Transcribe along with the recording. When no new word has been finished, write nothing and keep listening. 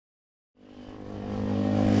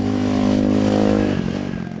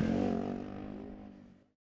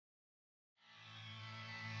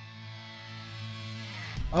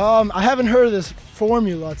I haven't heard of this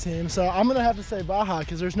Formula team, so I'm going to have to say Baja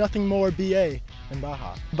because there's nothing more BA than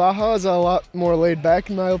Baja. Baja is a lot more laid back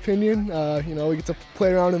in my opinion. You know, we get to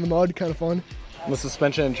play around in the mud, kind of fun. The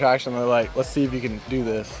suspension and traction, they're like, let's see if you can do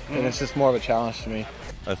this. And it's just more of a challenge to me.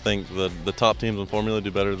 I think the top teams in Formula do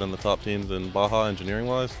better than the top teams in Baja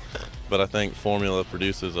engineering-wise, but I think Formula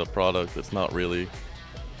produces a product that's not really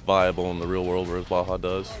viable in the real world, whereas Baja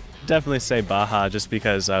does. Definitely say Baja just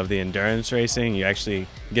because of the endurance racing. You actually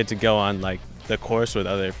get to go on like the course with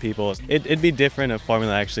other people. It'd be different if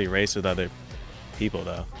Formula actually raced with other people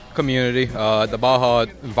though. Community. The Baja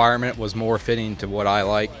environment was more fitting to what I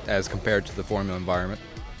like as compared to the Formula environment.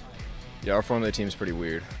 Yeah, our Formula team is pretty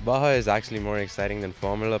weird. Baja is actually more exciting than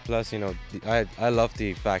Formula. Plus, you know, I love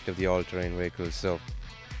the fact of the all-terrain vehicles, so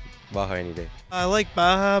Baja any day. I like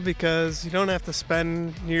Baja because you don't have to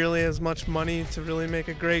spend nearly as much money to really make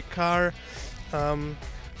a great car.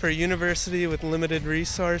 For a university with limited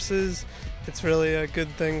resources, it's really a good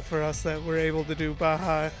thing for us that we're able to do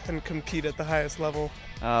Baja and compete at the highest level.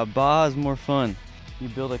 Baja is more fun. You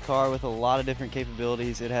build a car with a lot of different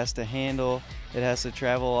capabilities. It has to handle, it has to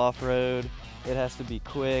travel off-road, it has to be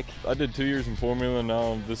quick. I did 2 years in Formula,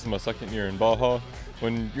 now this is my second year in Baja.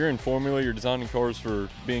 When you're in Formula, you're designing cars for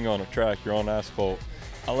being on a track, you're on asphalt.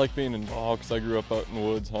 I like being in Baja because I grew up out in the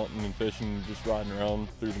woods hunting and fishing, just riding around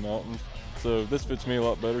through the mountains. So this fits me a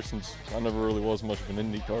lot better since I never really was much of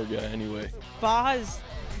an IndyCar guy anyway. Baja is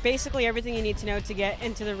basically everything you need to know to get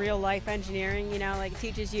into the real life engineering, you know, like it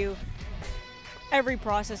teaches you every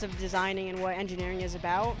process of designing and what engineering is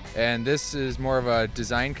about. And this is more of a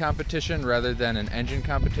design competition rather than an engine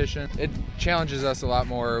competition. It challenges us a lot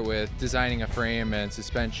more with designing a frame and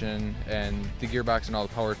suspension and the gearbox and all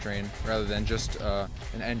the powertrain rather than just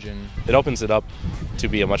an engine. It opens it up to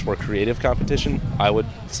be a much more creative competition, I would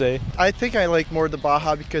say. I think I like more the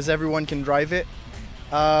Baja because everyone can drive it.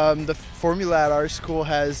 The Formula at our school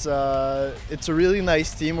has, it's a really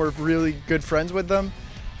nice team. We're really good friends with them.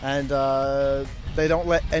 And they don't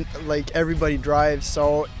let like everybody drive,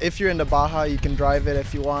 so if you're in the Baja you can drive it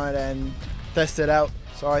if you want and test it out.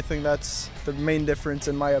 So I think that's the main difference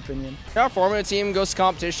in my opinion. Our Formula team goes to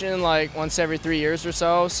competition like once every 3 years or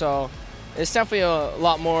so it's definitely a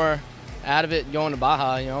lot more out of it going to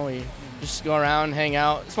Baja. You know, we just go around, hang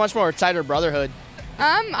out. It's much more tighter brotherhood.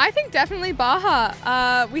 I think definitely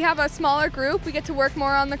Baja. We have a smaller group, we get to work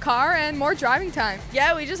more on the car and more driving time.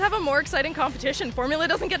 Yeah, we just have a more exciting competition. Formula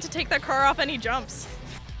doesn't get to take that car off any jumps.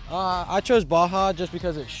 I chose Baja just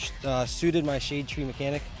because it suited my shade tree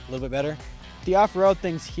mechanic a little bit better. The off-road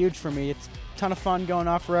thing's huge for me. It's a ton of fun going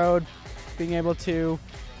off-road, being able to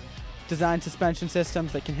design suspension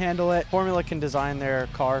systems that can handle it. Formula can design their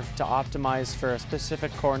car to optimize for a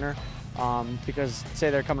specific corner. Because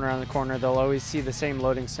say they're coming around the corner, they'll always see the same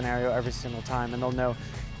loading scenario every single time, and they'll know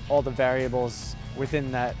all the variables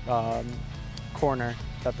within that corner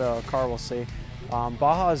that the car will see.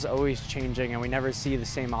 Baja is always changing, and we never see the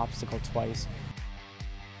same obstacle twice.